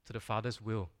to the Father's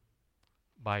will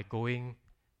by going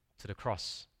to the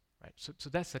cross. Right? So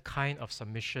that's the kind of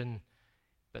submission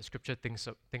that Scripture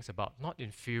thinks about. Not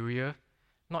inferiority,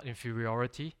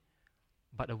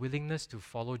 but a willingness to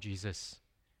follow Jesus,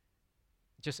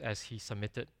 just as he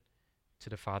submitted to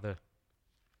the Father.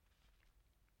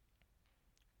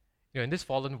 In this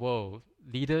fallen world,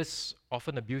 leaders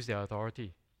often abuse their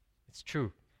authority. It's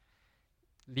true.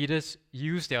 Leaders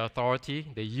use their authority,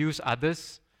 they use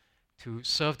others to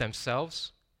serve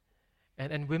themselves.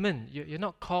 And women, you're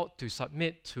not called to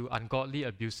submit to ungodly,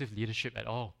 abusive leadership at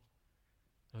all.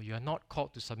 No, you are not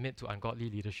called to submit to ungodly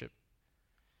leadership.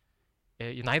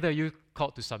 Neither are you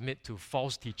called to submit to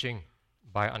false teaching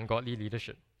by ungodly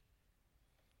leadership.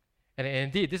 And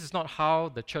indeed, this is not how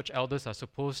the church elders are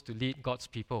supposed to lead God's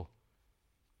people.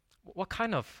 What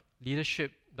kind of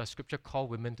leadership does Scripture call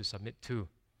women to submit to?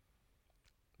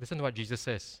 Listen to what Jesus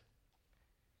says.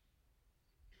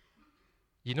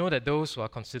 You know that those who are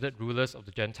considered rulers of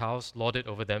the Gentiles lord it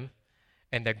over them,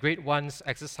 and that great ones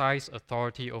exercise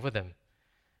authority over them.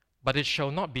 But it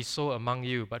shall not be so among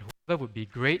you, but whoever would be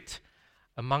great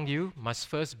among you must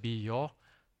first be your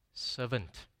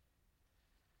servant.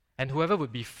 And whoever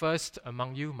would be first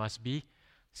among you must be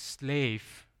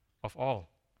slave of all.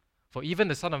 For even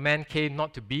the Son of Man came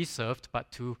not to be served,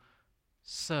 but to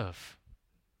serve,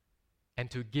 and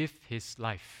to give his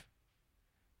life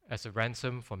as a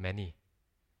ransom for many.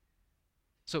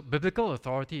 So biblical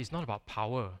authority is not about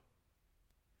power.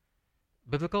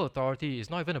 Biblical authority is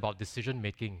not even about decision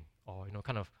making or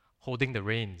kind of holding the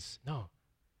reins. No.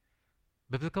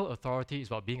 Biblical authority is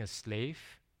about being a slave.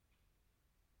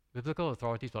 Biblical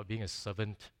authority is about being a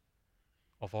servant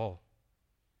of all.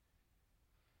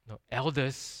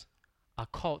 Elders are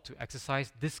called to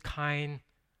exercise this kind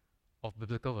of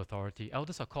biblical authority.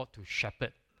 Elders are called to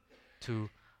shepherd, to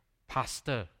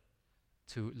pastor,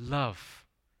 to love,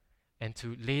 and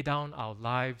to lay down our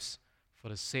lives for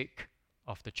the sake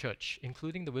of the church,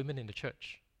 including the women in the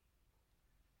church.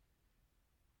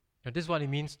 This is what it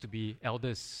means to be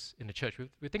elders in the church.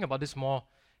 We'll think about this more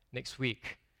next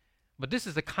week. But this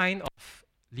is the kind of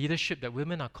leadership that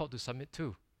women are called to submit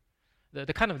to.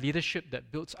 The kind of leadership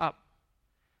that builds up.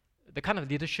 The kind of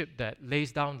leadership that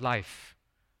lays down life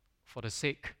for the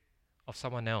sake of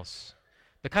someone else.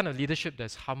 The kind of leadership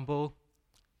that's humble,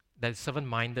 that is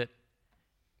servant-minded,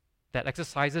 that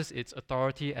exercises its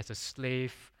authority as a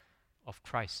slave of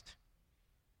Christ.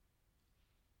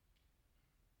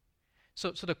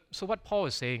 So what Paul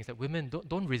is saying is that women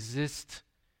don't resist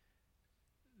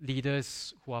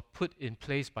leaders who are put in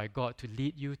place by God to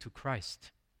lead you to Christ.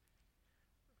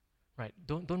 Right?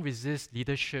 Don't resist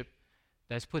leadership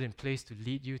that's put in place to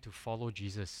lead you to follow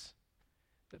Jesus.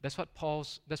 That's what Paul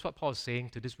is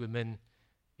saying to these women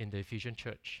in the Ephesian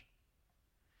church.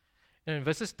 And in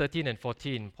verses 13 and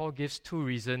 14, Paul gives two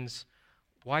reasons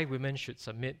why women should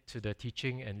submit to the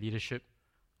teaching and leadership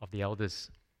of the elders.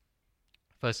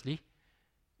 Firstly,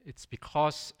 it's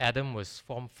because Adam was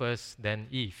formed first, then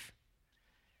Eve.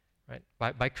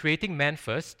 Right? By creating man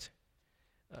first,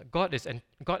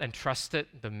 God entrusted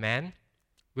the man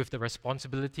with the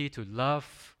responsibility to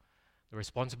love, the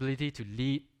responsibility to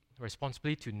lead, the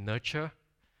responsibility to nurture,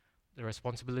 the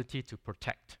responsibility to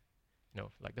protect.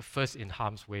 Like the first in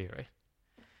harm's way, right?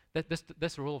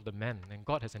 That's the role of the man, and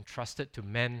God has entrusted to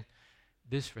men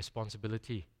this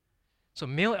responsibility. So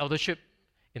male eldership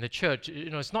in the church,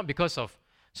 it's not because of.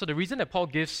 So the reason that Paul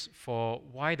gives for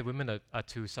why the women are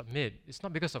to submit, it's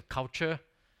not because of culture,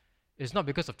 it's not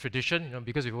because of tradition,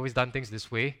 because we've always done things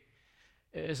this way.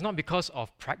 It's not because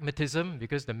of pragmatism,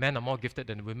 because the men are more gifted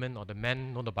than the women, or the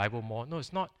men know the Bible more. No,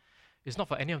 it's not. It's not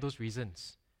for any of those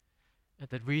reasons.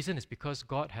 The reason is because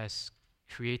God has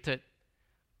created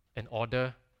an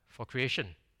order for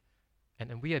creation,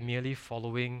 and we are merely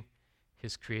following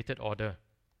His created order.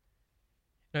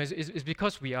 It's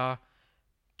because we are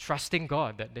trusting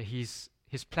God that His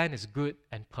plan is good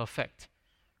and perfect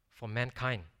for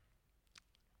mankind.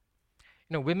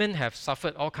 Women have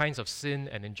suffered all kinds of sin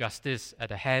and injustice at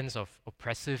the hands of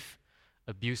oppressive,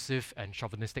 abusive, and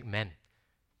chauvinistic men,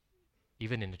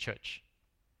 even in the church.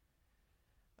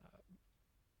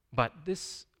 But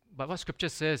what Scripture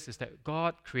says is that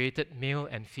God created male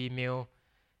and female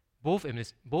both in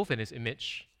His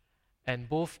image and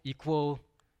both equal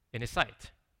in His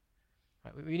sight.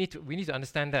 Right? We need to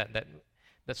understand that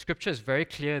Scripture is very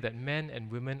clear that men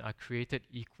and women are created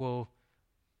equal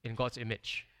in God's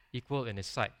image, equal in His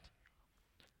sight.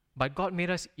 But God made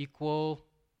us equal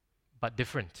but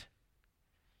different.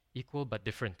 Equal but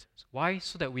different. Why?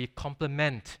 So that we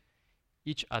complement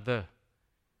each other.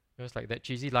 It's like that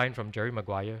cheesy line from Jerry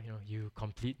Maguire, you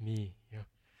complete me.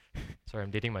 Sorry, I'm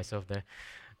dating myself there.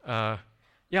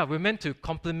 We're meant to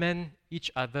complement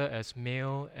each other as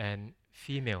male and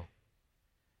female.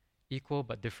 Equal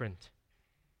but different.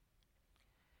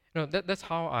 That's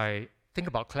how I think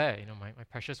about Claire, my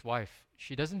precious wife.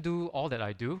 She doesn't do all that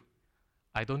I do.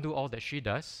 I don't do all that she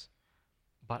does.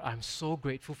 But I'm so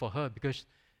grateful for her because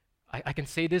I can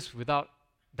say this without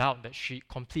doubt that she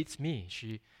completes me.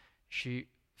 She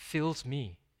fills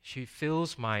me. She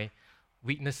fills my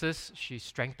weaknesses. She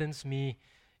strengthens me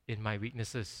in my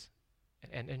weaknesses.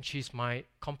 And she's my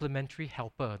complementary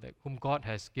helper whom God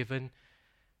has given,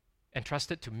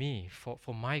 entrusted to me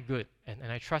for my good.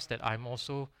 And I trust that I'm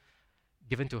also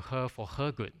given to her for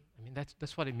her good. I mean,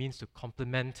 that's what it means to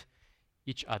complement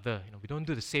each other. We don't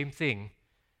do the same thing,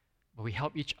 but we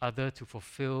help each other to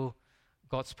fulfill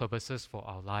God's purposes for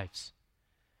our lives.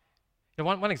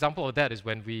 One example of that is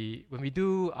when we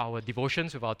do our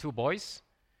devotions with our two boys.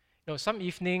 Some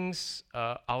evenings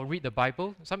I'll read the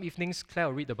Bible. Some evenings Claire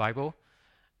will read the Bible.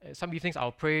 Some evenings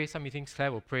I'll pray. Some evenings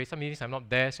Claire will pray. Some evenings I'm not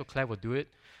there, so Claire will do it.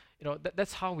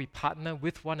 That's how we partner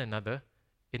with one another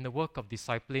in the work of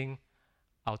discipling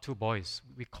our two boys.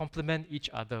 We complement each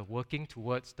other, working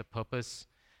towards the purpose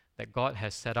that God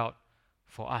has set out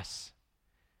for us.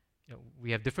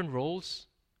 We have different roles,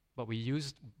 but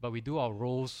we do our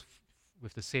roles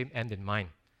with the same end in mind,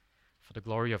 for the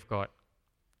glory of God.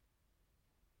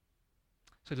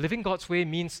 So living God's way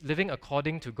means living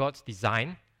according to God's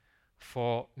design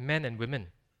for men and women.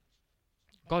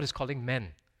 God is calling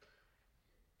men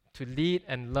to lead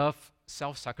and love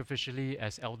self-sacrificially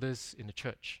as elders in the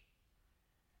church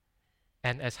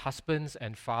and as husbands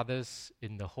and fathers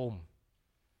in the home.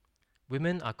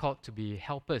 Women are called to be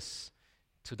helpers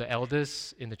to the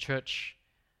elders in the church,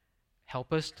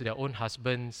 helpers to their own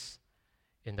husbands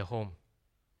in the home.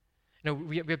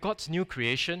 We're God's new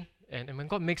creation, and when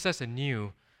God makes us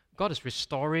anew, God is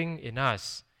restoring in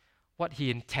us what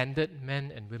He intended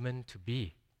men and women to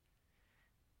be.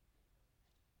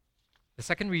 The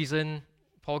second reason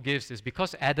Paul gives is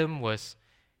because Adam was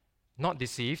not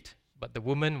deceived, but the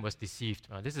woman was deceived.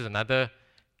 This is another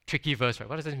tricky verse, right?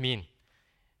 What does it mean?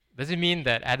 Does it mean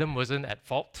that Adam wasn't at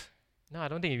fault? No, I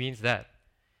don't think it means that.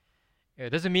 It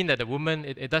doesn't mean that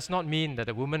it does not mean that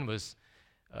the woman was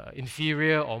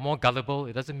inferior or more gullible.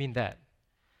 It doesn't mean that.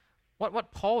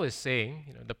 What Paul is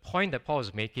saying, the point that Paul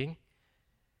is making,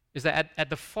 is that at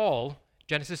the fall,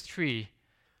 Genesis 3,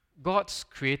 God's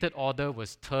created order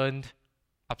was turned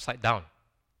upside down.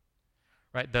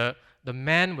 Right? The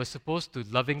man was supposed to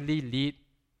lovingly lead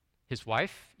his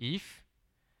wife, Eve,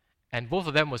 and both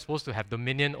of them were supposed to have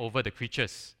dominion over the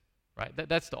creatures. Right?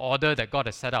 That's the order that God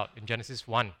has set out in Genesis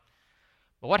 1.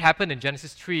 But what happened in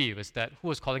Genesis 3 was that who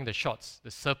was calling the shots?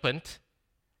 The serpent.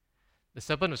 The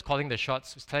serpent was calling the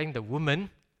shots, was telling the woman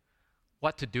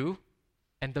what to do,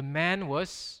 and the man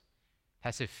was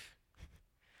passive.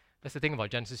 That's the thing about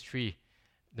Genesis 3.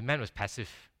 The man was passive.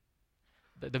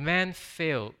 The man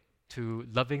failed to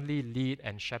lovingly lead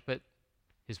and shepherd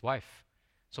his wife.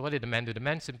 So what did the man do? The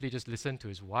man simply just listened to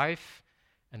his wife,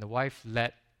 and the wife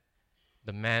led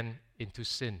the man into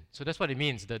sin. So that's what it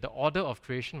means. The order of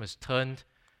creation was turned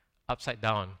upside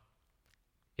down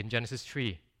in Genesis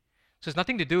 3. So it's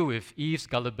nothing to do with Eve's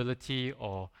gullibility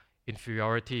or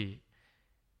inferiority.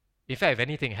 In fact, if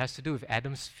anything, it has to do with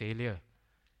Adam's failure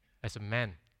as a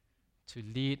man to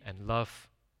lead and love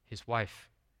his wife.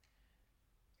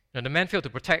 Now, the man failed to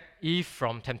protect Eve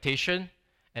from temptation,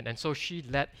 and so she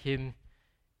led him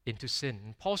into sin.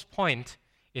 And Paul's point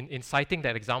in citing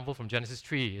that example from Genesis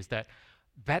 3 is that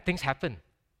bad things happen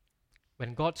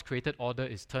when God's created order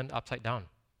is turned upside down.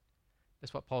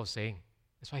 That's what Paul is saying.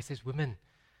 That's why he says, women,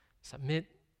 submit,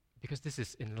 because this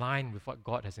is in line with what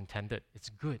God has intended. It's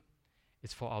good.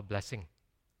 It's for our blessing.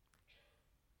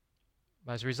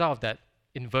 But as a result of that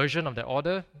inversion of that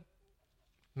order,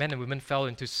 men and women fell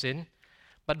into sin.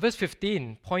 But verse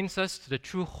 15 points us to the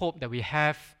true hope that we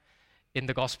have in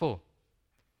the gospel.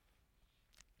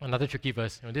 Another tricky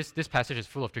verse. This passage is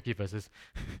full of tricky verses.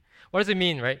 What does it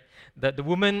mean, right? That the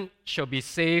woman shall be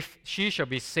saved, she shall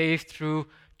be saved through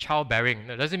childbearing.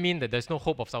 It doesn't mean that there's no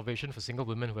hope of salvation for single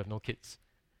women who have no kids.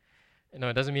 No,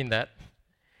 it doesn't mean that.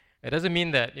 It doesn't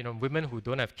mean that women who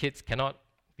don't have kids cannot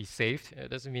be saved. It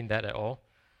doesn't mean that at all.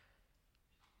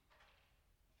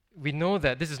 We know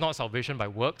that this is not salvation by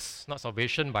works, not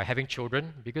salvation by having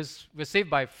children, because we're saved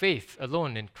by faith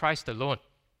alone, in Christ alone.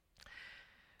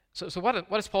 So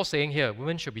what is Paul saying here?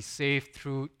 Women should be saved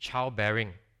through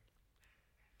childbearing.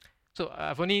 So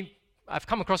I've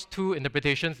come across two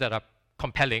interpretations that are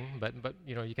compelling, but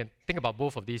you can think about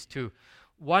both of these too.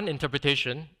 One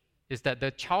interpretation is that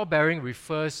the childbearing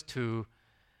refers to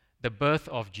the birth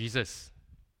of Jesus.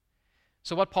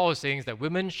 So what Paul is saying is that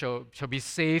women shall be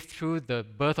saved through the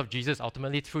birth of Jesus,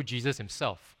 ultimately through Jesus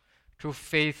himself, through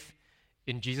faith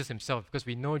in Jesus himself, because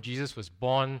we know Jesus was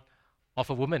born of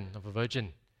a woman, of a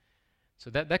virgin. So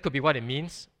that could be what it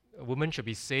means. A woman should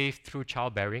be saved through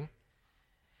childbearing.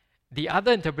 The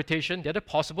other interpretation, the other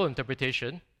possible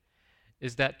interpretation,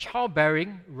 is that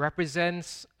childbearing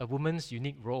represents a woman's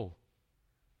unique role.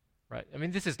 Right? I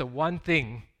mean, this is the one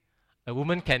thing a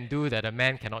woman can do that a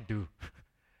man cannot do.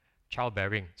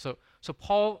 Childbearing. So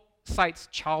Paul cites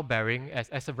childbearing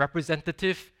as a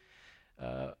representative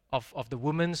of the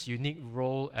woman's unique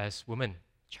role as woman,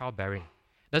 childbearing.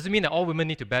 Doesn't mean that all women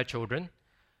need to bear children,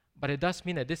 but it does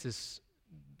mean that this is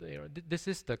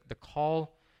the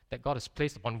call that God has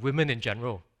placed upon women in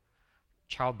general,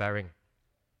 childbearing.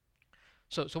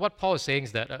 So what Paul is saying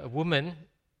is that a woman,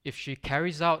 if she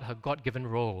carries out her God-given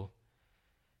role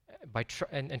by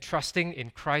and trusting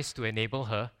in Christ to enable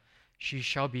her, she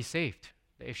shall be saved.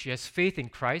 If she has faith in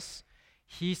Christ,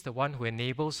 He's the one who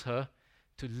enables her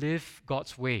to live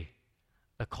God's way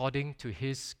according to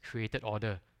His created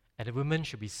order. And a woman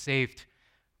should be saved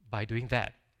by doing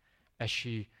that as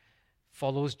she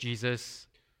follows Jesus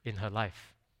in her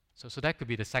life. So that could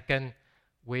be the second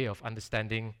way of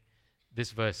understanding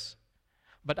this verse.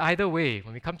 But either way,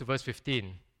 when we come to verse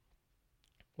 15,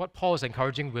 what Paul is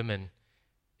encouraging women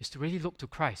is to really look to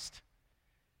Christ,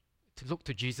 to look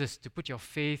to Jesus, to put your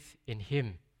faith in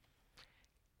Him,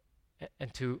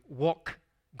 and to walk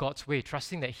God's way,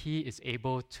 trusting that He is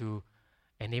able to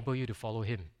enable you to follow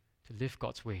Him, to live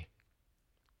God's way.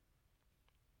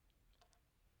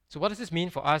 So what does this mean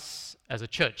for us as a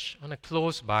church? I want to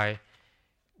close by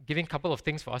giving a couple of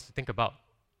things for us to think about.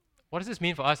 What does this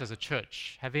mean for us as a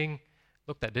church, having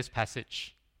looked at this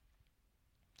passage?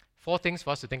 4 things for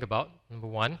us to think about. Number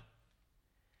 1,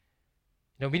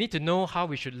 we need to know how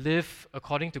we should live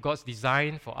according to God's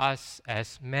design for us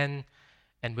as men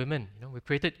and women. We're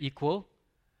created equal,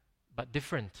 but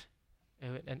different.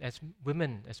 And as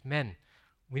women, as men,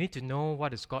 we need to know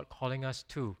what is God calling us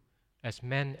to as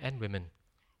men and women.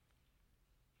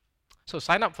 So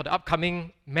sign up for the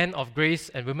upcoming Men of Grace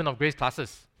and Women of Grace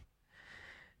classes.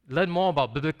 Learn more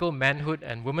about biblical manhood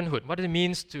and womanhood. What it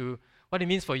means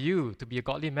for you to be a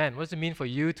godly man. What does it mean for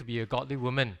you to be a godly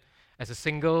woman? As a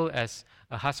single, as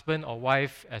a husband or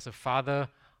wife, as a father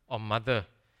or mother.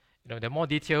 There are more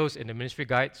details in the ministry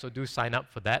guide, so do sign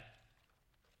up for that.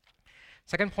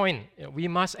 Second point, we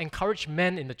must encourage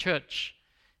men in the church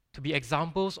to be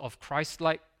examples of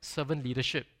Christ-like servant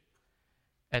leadership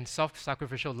and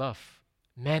self-sacrificial love.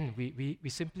 Men, we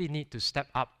simply need to step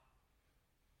up.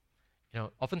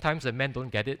 Oftentimes the men don't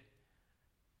get it,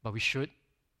 but we should.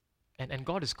 And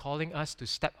God is calling us to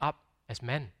step up as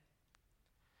men.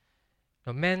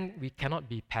 Now, men, we cannot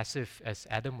be passive as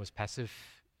Adam was passive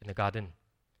in the garden.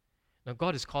 Now,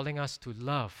 God is calling us to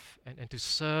love and to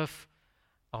serve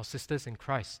our sisters in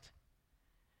Christ.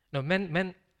 Now,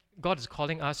 men, God is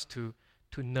calling us to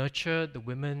nurture the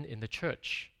women in the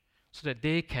church so that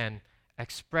they can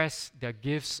express their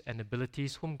gifts and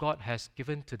abilities whom God has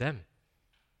given to them.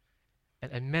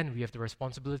 And men, we have the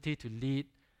responsibility to lead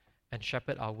and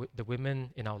shepherd the women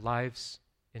in our lives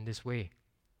in this way.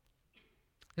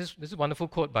 This is a wonderful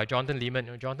quote by Jonathan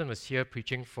Leeman. Jonathan was here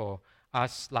preaching for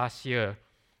us last year.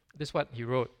 This is what he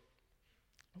wrote.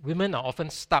 Women are often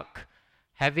stuck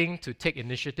having to take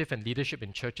initiative and leadership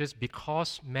in churches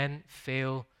because men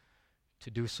fail to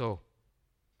do so.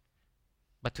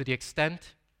 But to the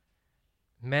extent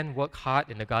men work hard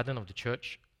in the garden of the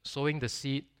church, sowing the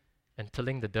seed and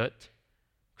tilling the dirt,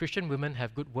 Christian women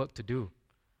have good work to do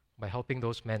by helping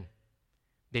those men.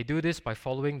 They do this by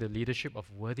following the leadership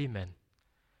of worthy men,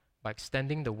 by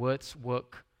extending the word's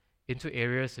work into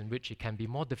areas in which it can be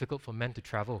more difficult for men to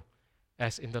travel,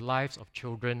 as in the lives of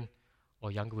children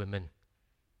or young women.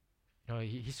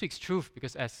 He speaks truth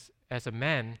because as a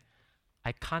man,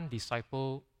 I can't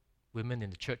disciple women in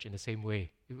the church in the same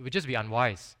way. It would just be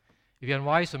unwise. It'd be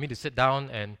unwise for me to sit down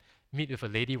and meet with a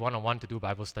lady one-on-one to do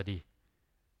Bible study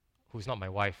who's not my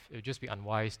wife. It would just be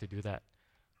unwise to do that.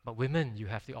 But women, you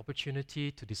have the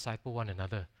opportunity to disciple one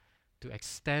another, to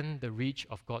extend the reach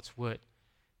of God's word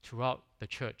throughout the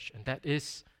church. And that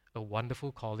is a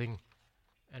wonderful calling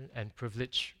and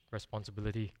privilege,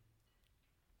 responsibility.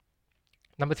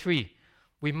 Number 3,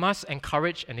 we must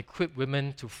encourage and equip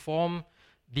women to form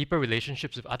deeper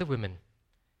relationships with other women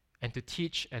and to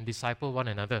teach and disciple one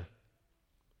another.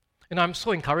 And I'm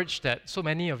so encouraged that so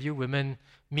many of you women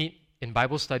meet in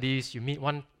Bible studies, you meet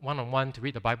one-on-one to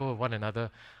read the Bible with one another.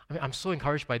 I mean, I'm so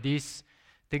encouraged by these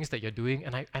things that you're doing,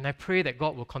 and I pray that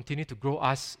God will continue to grow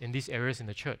us in these areas in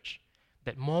the church,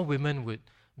 that more women would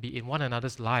be in one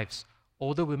another's lives,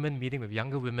 older women meeting with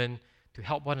younger women to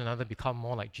help one another become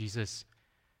more like Jesus.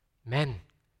 Men,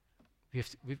 we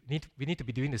need to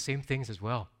be doing the same things as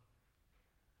well.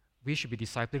 We should be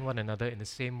discipling one another in the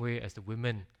same way as the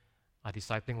women are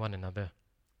discipling one another.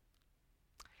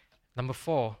 Number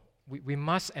 4, we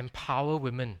must empower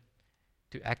women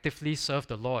to actively serve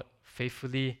the Lord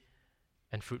faithfully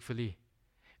and fruitfully.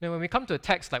 Now, when we come to a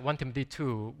text like 1 Timothy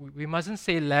 2, we mustn't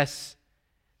say less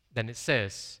than it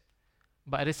says,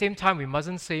 but at the same time, we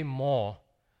mustn't say more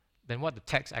than what the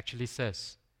text actually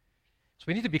says. So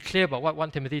we need to be clear about what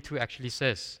 1 Timothy 2 actually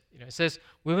says. It says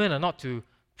women are not to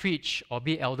preach or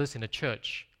be elders in the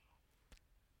church,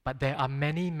 but there are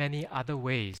many, many other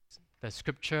ways that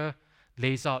Scripture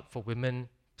lays out for women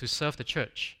to serve the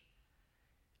church.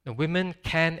 Now, women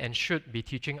can and should be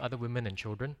teaching other women and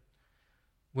children.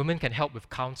 Women can help with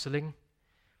counseling.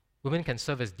 Women can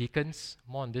serve as deacons.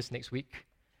 More on this next week.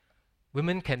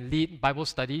 Women can lead Bible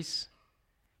studies.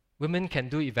 Women can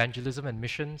do evangelism and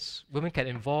missions. Women can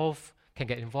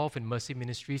get involved in mercy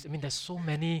ministries. I mean, there's so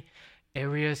many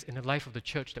areas in the life of the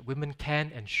church that women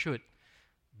can and should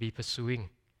be pursuing.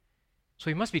 So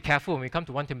we must be careful when we come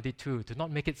to 1 Timothy 2 to not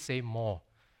make it say more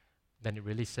than it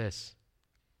really says.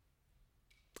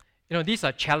 These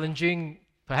are challenging,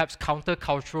 perhaps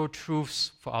counter-cultural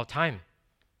truths for our time.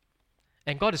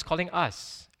 And God is calling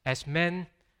us, as men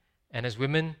and as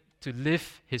women, to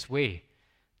live His way,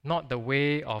 not the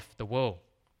way of the world.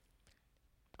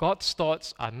 God's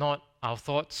thoughts are not our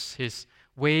thoughts. His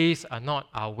ways are not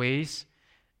our ways.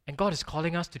 And God is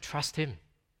calling us to trust Him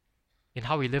in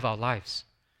how we live our lives.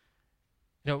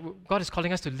 God is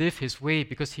calling us to live His way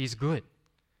because He's good.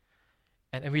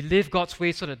 And we live God's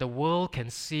way so that the world can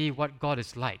see what God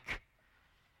is like.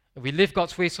 And we live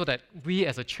God's way so that we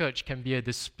as a church can be a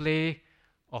display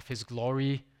of His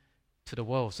glory to the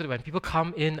world. So that when people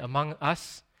come in among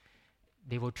us,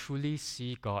 they will truly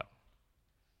see God.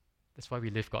 That's why we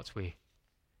live God's way.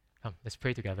 Come, let's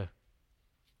pray together.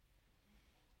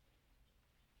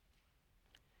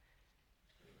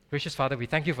 Gracious Father, we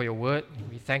thank You for Your word.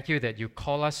 We thank You that You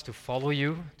call us to follow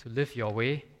You, to live Your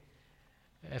way.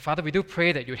 Father, we do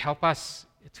pray that You'd help us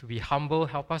to be humble,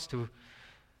 help us to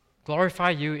glorify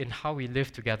You in how we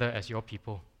live together as Your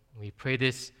people. We pray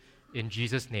this in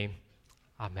Jesus' name.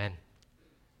 Amen.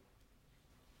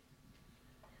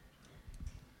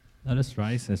 Let us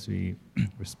rise as we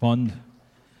respond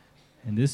in this